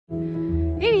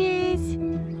Here he is!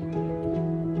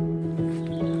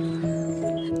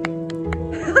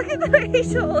 Look at the way he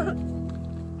looks!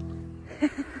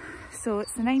 So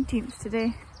it's the 19th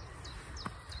today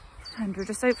and we're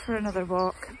just out for another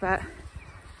walk, but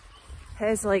it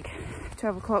is like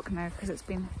 12 o'clock now because it's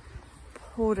been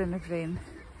pouring with rain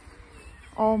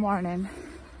all morning.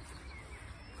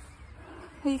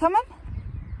 Are you coming?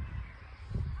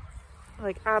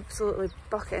 Like absolutely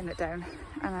bucketing it down,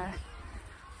 and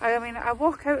I mean I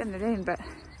walk out in the rain, but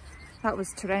that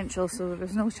was torrential, so there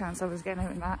was no chance I was getting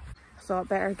out in that. I thought I'd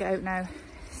better get out now,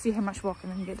 see how much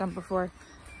walking I can get done before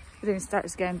the rain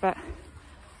starts again, but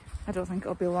I don't think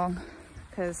it'll be long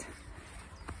because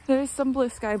there is some blue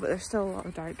sky, but there's still a lot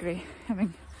of dark grey. I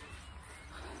mean,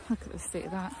 look at the state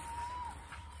of that.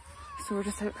 So we're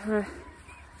just out for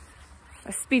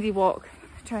a speedy walk,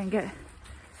 try and get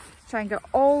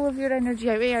all of your energy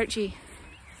out. Hey Archie,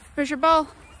 where's your ball?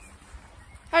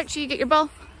 Archie, get your ball.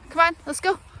 Come on, let's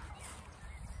go.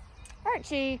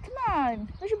 Archie, come on,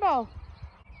 where's your ball?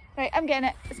 Right, I'm getting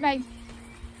it, it's mine.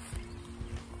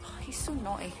 Oh, he's so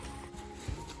naughty.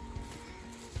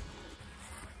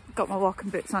 Got my walking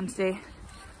boots on today.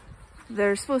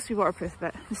 They're supposed to be waterproof,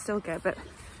 but they still get a bit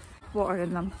water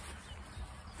in them.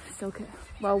 Still get,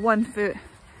 well, one foot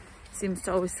seems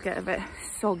to always get a bit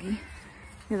soggy.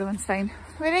 The other one's fine.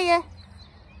 Where are you?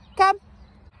 Come!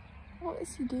 What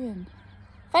is he doing?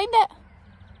 Find it!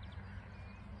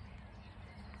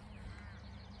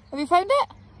 Have you found it?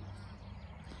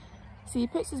 See, he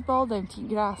puts his ball down to eat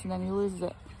grass and then he loses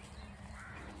it.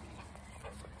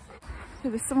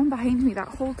 There was someone behind me that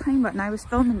whole time, but I was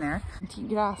filming there. To eat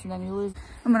grass and then he loses it.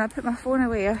 And when I put my phone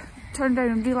away, I turned down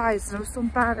and realised, and I was so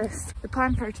embarrassed. The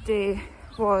plan for today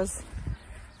was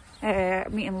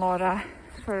meeting Laura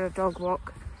for a dog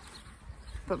walk.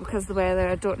 But because of the weather,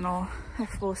 I don't know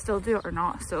if we'll still do it or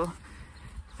not. So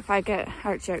if I get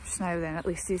Archie out just now, then at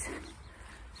least he's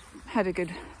had a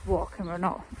good walk and we're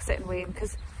not sitting waiting,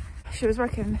 because she was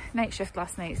working night shift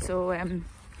last night, so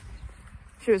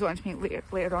she was wanting to meet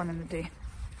later on in the day.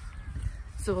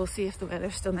 So we'll see if the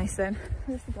weather's still nice then.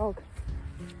 Where's the dog?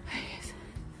 There he is.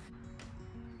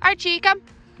 Archie, come!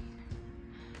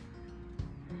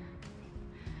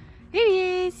 Here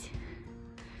he is!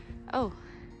 Oh,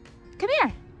 come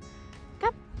here!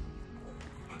 Come!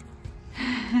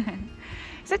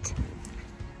 Sit!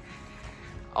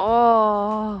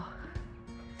 Oh!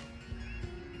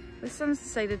 The sun's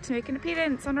decided to make an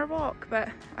appearance on our walk, but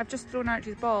I've just thrown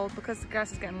Archie's ball because the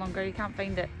grass is getting longer. You can't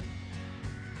find it.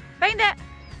 Find it!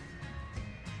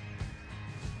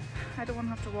 I don't want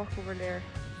to have to walk over there.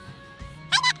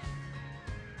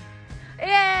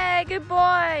 Yeah, good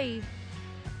boy!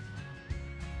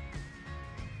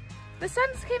 The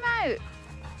sun's came out!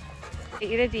 Get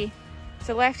you ready. It's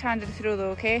a left-handed throw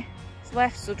though, okay? It's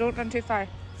left, so don't run too far.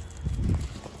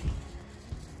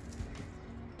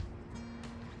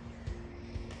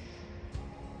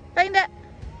 Find it!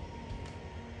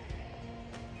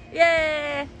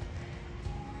 Yay!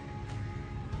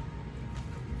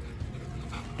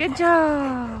 Good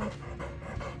job!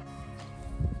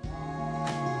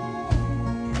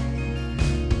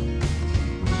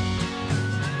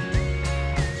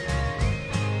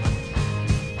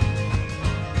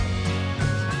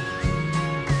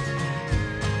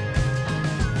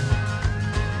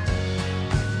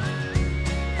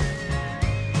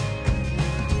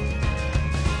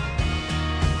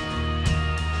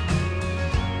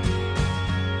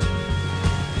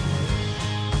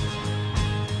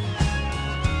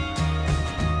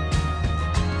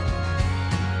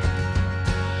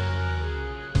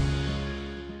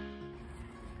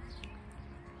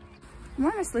 I'm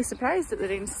honestly surprised that the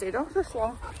rain stayed off this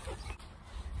long.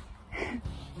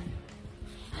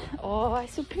 Oh,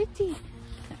 it's so pretty. No,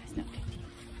 it's not pretty.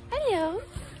 Hello.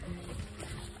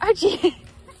 Archie.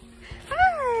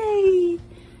 Hi.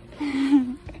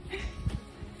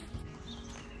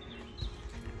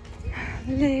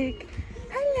 Look.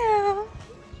 Hello.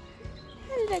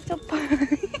 Little boy.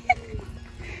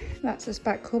 That's us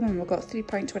back home and we've got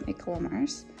 3.20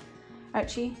 kilometres.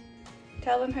 Archie,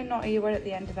 tell them how naughty you were at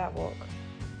the end of that walk.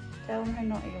 Tell them how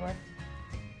naughty you were.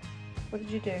 What did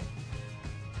you do?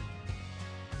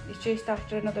 You chased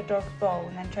after another dog's ball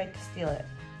and then tried to steal it.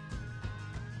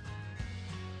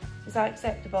 Is that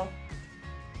acceptable?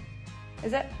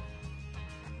 Is it?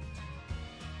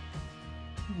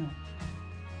 No.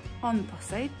 On the plus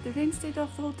side, the rain stayed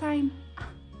off the whole time.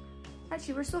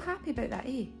 Actually, we're so happy about that,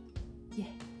 eh? Yeah.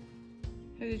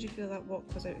 How did you feel that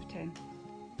walk was out of 10?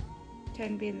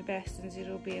 10 being the best and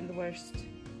 0 being the worst.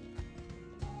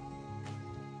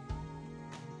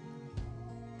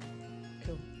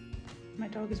 Cool. My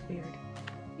dog is weird.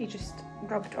 He just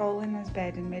rubbed all in his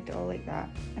bed and made it all like that.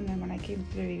 And then when I came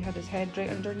through, he had his head right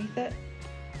underneath it.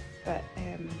 But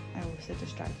I obviously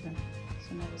distracted him,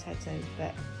 so now his head's out.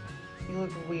 But he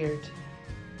looked weird.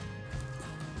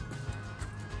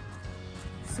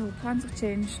 So plans have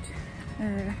changed.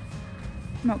 I'm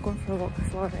not going for a walk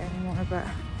with Flora anymore, but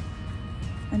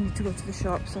I need to go to the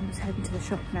shop, so I'm just heading to the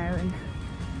shop now. And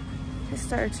it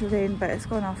started to rain, but it's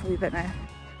gone off a wee bit now.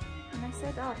 When I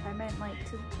said up, I meant like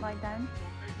to lie down.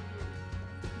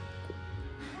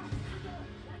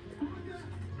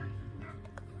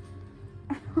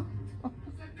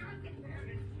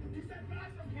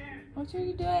 What are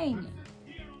you doing?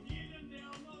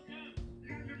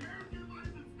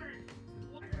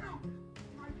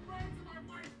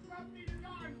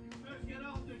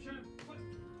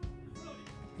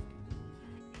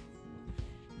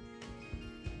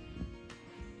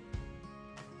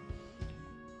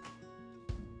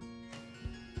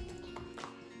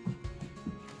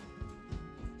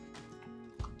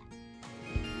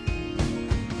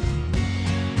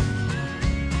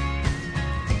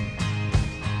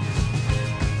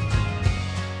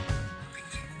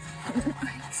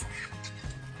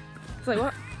 It's like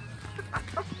what?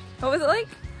 What was it like?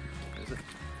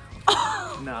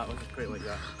 Nah, it wasn't quite like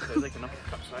that. So it was like an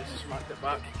uppercut, so I just smacked it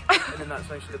back, and then that's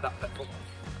how she did that pitfall.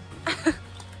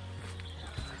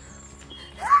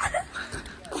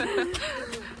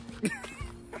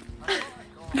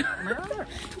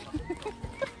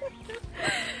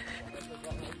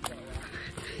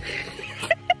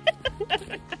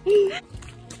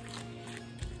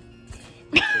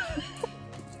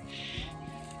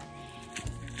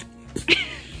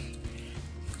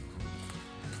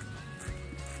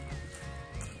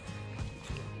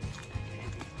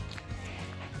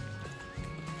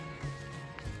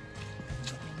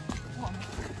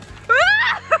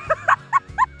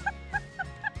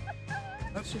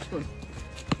 That's just one.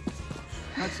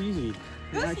 That's easy.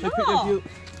 That's not.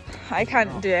 I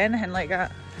can't do anything like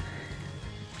that.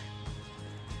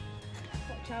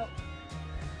 Watch out.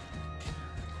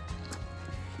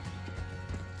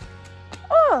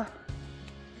 Oh!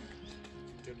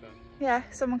 Good then. Yeah,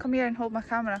 someone come here and hold my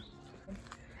camera.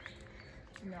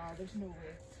 No, there's no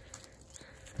way.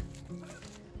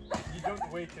 You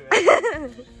jumped way too early.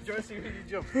 Do you want to see when you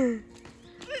jump? This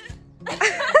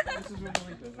is when the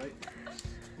weight is, right?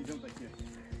 You jump like here.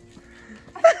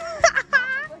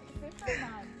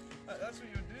 That's what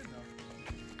you're doing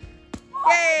now.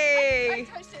 Yay! I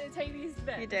touched it the tiniest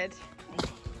bit. You did.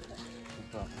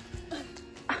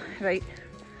 Right.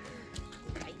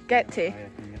 Get to.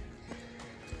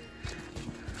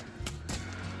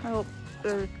 Oh,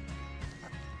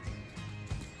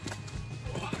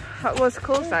 that was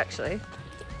close actually.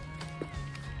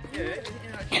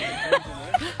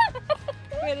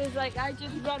 Whereas like I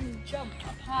just run and jump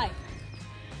up high.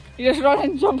 You just run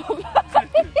and jump up high.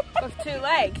 With 2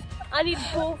 legs. I need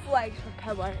both legs for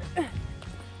power.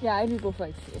 Yeah, I need both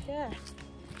legs too. Yeah.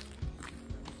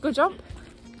 Go jump.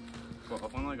 What,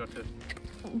 I've only got 2.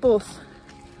 Both.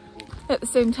 At the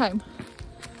same time.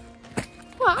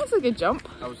 Well, that's a good jump.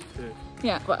 That was 2.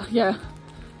 Yeah, well, yeah.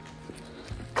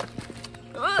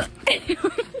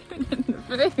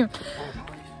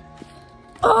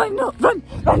 Oh no! Run!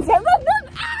 Run, Sam! Run! Run!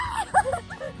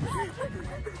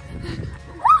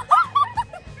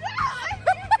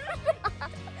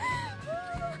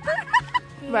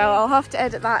 Well, I'll have to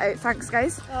edit that out. Thanks,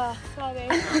 guys. Oh, sorry.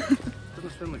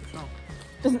 Doesn't sound like a song.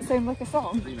 Doesn't sound like a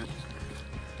song. Remix.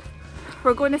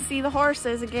 We're going to see the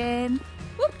horses again.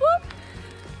 Whoop whoop!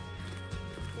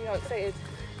 You know, excited.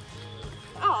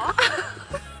 Aww.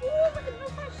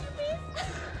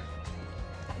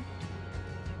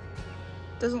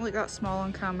 Doesn't look that small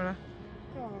on camera.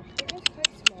 Oh, it is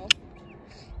quite small.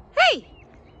 Hey!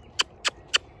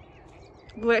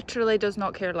 Literally does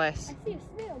not care less. I see a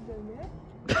snail down there.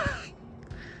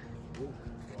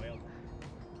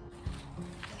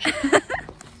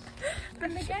 Can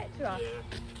they get to us?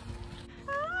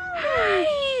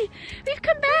 Hi! We've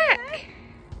come back!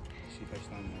 See if I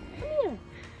stand there. Come here.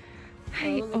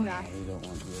 Hi. Oh, Oh, I don't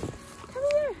want to. come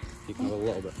here. You can have a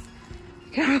little bit.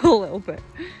 can I have a little bit?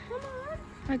 Come on.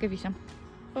 I'll give you some.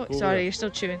 Oh, Go sorry, there. you're still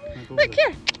chewing. No, go Look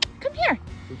there. here! Come here!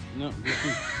 No, go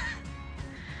through.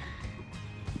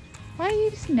 Why are you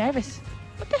just nervous?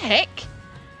 What the heck?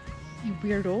 You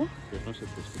weirdo. Your front is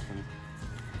supposed to be funny.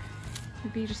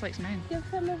 Maybe he just likes men. Give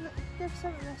some of this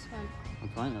one. I'm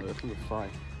fine now, this one's a 5.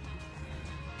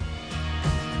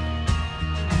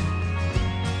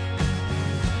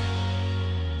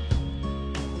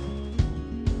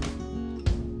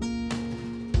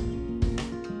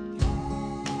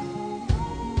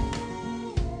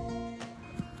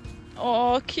 Oh,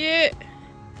 Oh, cute.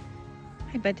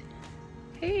 Hey, bud.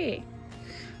 Hey.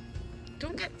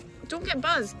 Don't get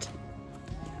buzzed.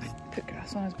 Put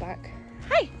grass on his back.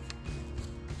 Hi.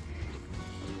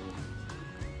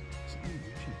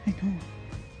 I know.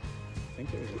 I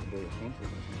think it was like a bowl of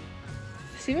conflict.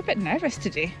 Seem a bit nervous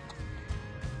today.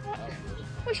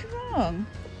 What's wrong?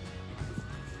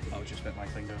 I just bit my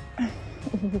finger.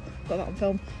 Oh, got that on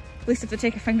film. At least if I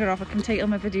take a finger off, I can title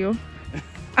my video.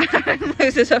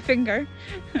 Loses a finger.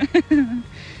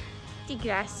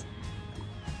 Degrass.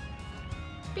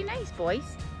 Be nice, boys.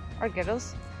 Or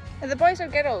girls. Are the boys or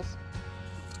girls?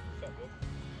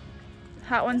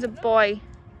 That one's a boy.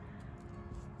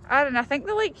 Aaron, I think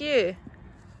they like you.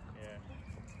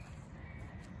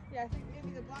 Yeah, I think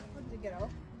maybe the black one's a girl.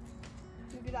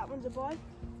 Maybe that one's a boy.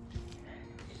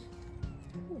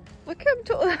 Look at him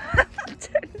totally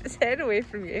turning his head away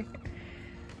from you.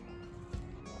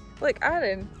 Look,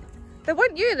 Aaron, they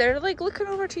want you. They're like looking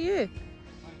over to you.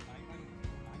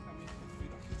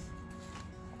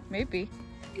 Maybe.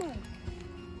 No.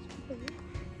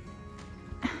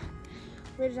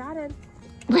 Where's Aaron?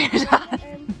 Where's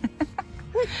Aaron?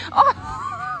 Oh!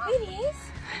 There he is.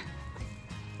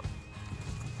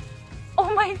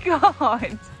 Oh my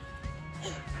god!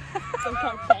 Don't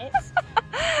call pets.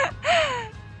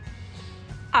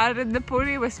 Aaron the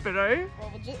pony whisperer.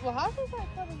 Well, we'll have to start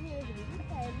coming here every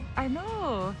weekend. I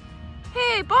know.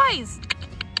 Hey, boys!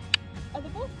 Are they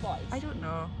both boys? I don't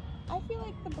know. I feel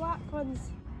like the black one's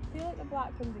a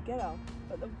girl,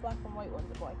 but the black and white one's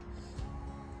a boy.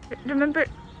 Remember,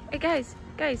 hey guys,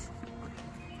 hey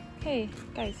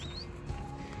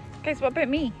guys, what about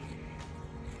me?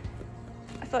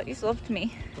 I thought you loved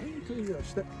me. Why are you doing that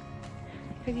stick?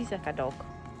 Because he's like a dog.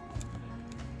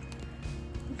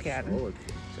 Okay, Aaron.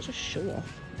 Such a show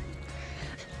off.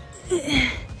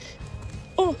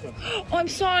 Oh, I'm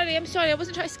sorry, I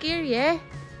wasn't trying to scare you. I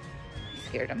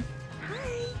scared him.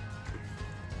 Hi.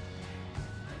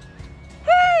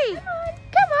 Hey!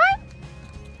 Come on!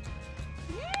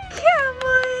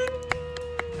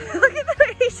 Look at the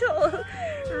way he sort of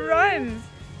runs.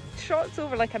 Trots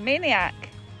over like a maniac.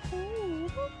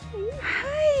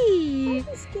 Hi!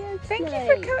 I'm scared Thank tonight.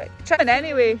 you for coming. Trying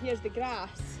anyway. Here's the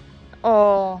grass.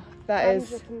 Oh, that I'm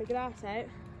is. ripping the grass out.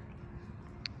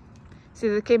 See,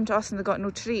 they came to us and they got no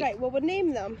treat. Right, well, we'll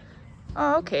name them.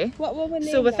 Oh, okay. What will we name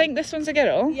So we them? think this one's a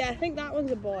girl? Yeah, I think that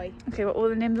one's a boy. Okay, what will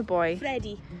they name the boy?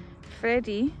 Freddie.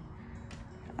 Freddie.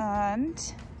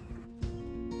 And...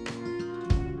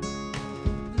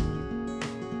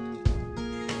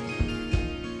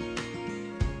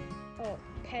 Oh,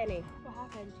 Penny. What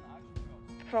happened?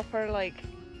 proper like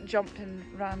jumped and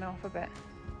ran off a bit.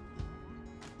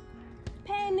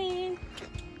 Penny!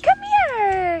 Come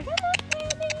here! Come on,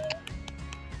 Penny!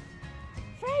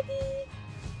 Freddie!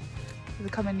 Are they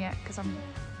coming yet? Because I'm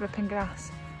ripping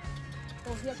grass.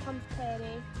 Oh, here comes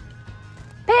Penny.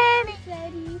 Penny!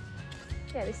 Freddie!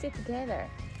 Yeah, they stay together.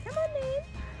 Come on then!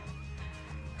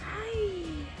 Hi!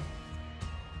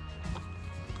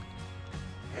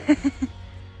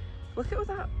 Look at all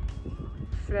that.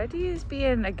 Freddie is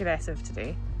being aggressive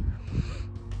today.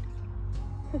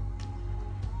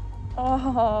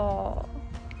 Oh.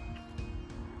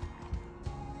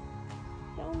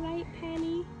 You alright,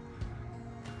 Penny?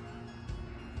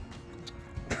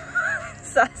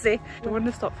 Sassy. I don't want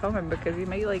to stop filming because you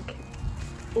might like...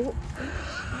 Oh,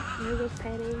 there goes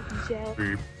Penny. Gel.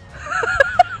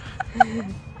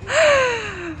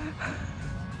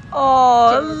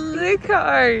 Oh, look at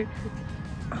her.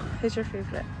 Who's your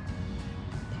favourite?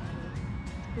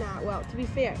 Nah, well, to be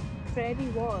fair, Freddie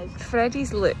was.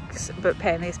 Freddie's looks, but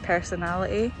Penny's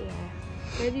personality. Yeah.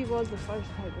 Freddie was the first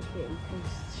type of kitten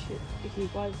because he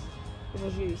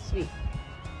was really sweet.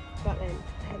 But then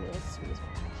Penny was sweet as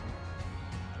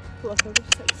well. Look, I'm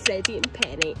just like Freddie and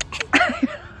Penny.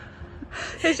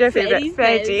 Who's your favourite?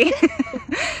 Freddie.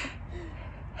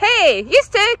 Hey, you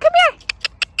two, come here.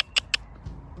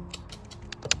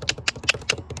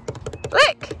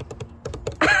 Look.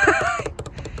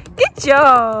 Good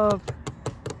job.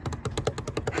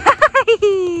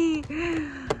 Hi.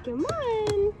 Come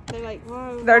on. They're like,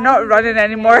 wow. They're not running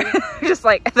anymore. Just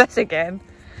like this again.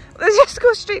 Let's just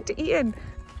go straight to eating.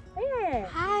 Yeah.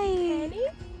 Hi. Penny.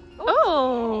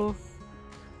 Oh. Yes.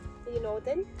 So you know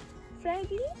then,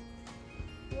 Freddie.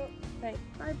 No. Right.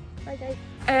 Bye. Bye, guys.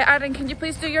 Aaron, can you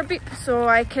please do your beep so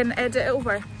I can edit it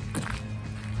over?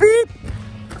 Beep.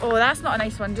 Oh, that's not a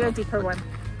nice one. Do a deeper one.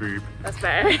 Beep. That's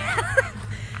better.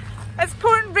 It's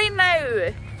pouring rain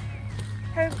now.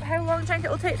 How long do you think it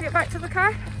will take to get back to the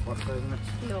car? What, 5 minutes?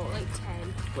 No, like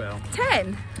 10. Well,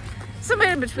 10?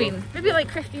 Somewhere in between. Maybe like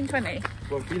 15, 20.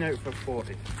 we've been out for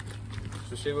 40.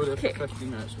 So say we're there Okay. for 15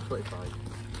 minutes or 25.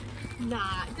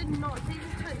 Nah, it did not take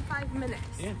us 25 minutes.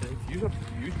 Yeah, it did.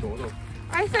 Use Dodo.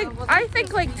 I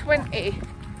think like 20.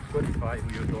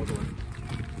 25 use Dodo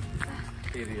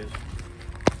areas.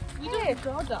 You don't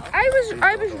dawdle. I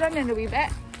was running a wee bit.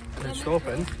 And then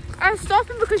stopping I was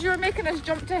stopping because you were making us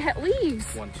jump to hit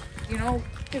leaves. once. You know,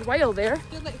 good while there.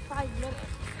 Did like 5 minutes.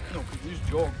 No, because you just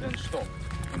jog, then stop.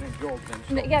 And then jog, then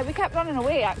stop. Yeah, we kept running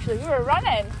away actually. We were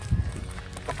running.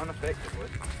 But ineffectively.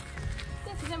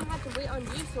 Yeah, because then we had to wait on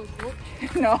you, so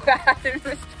coach. No, it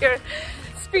was pure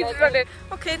speed running.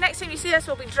 Okay, next time you see us,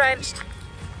 we'll be drenched.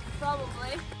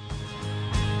 Probably.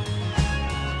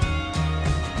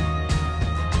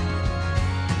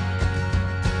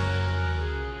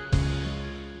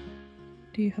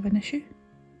 Do you have an issue?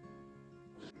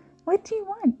 What do you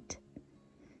want?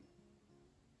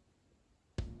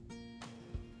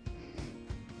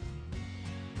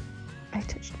 I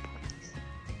touched boys.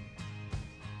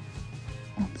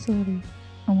 I'm sorry.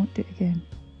 I won't do it again.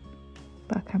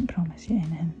 But I can't promise you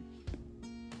anything.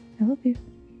 I love you.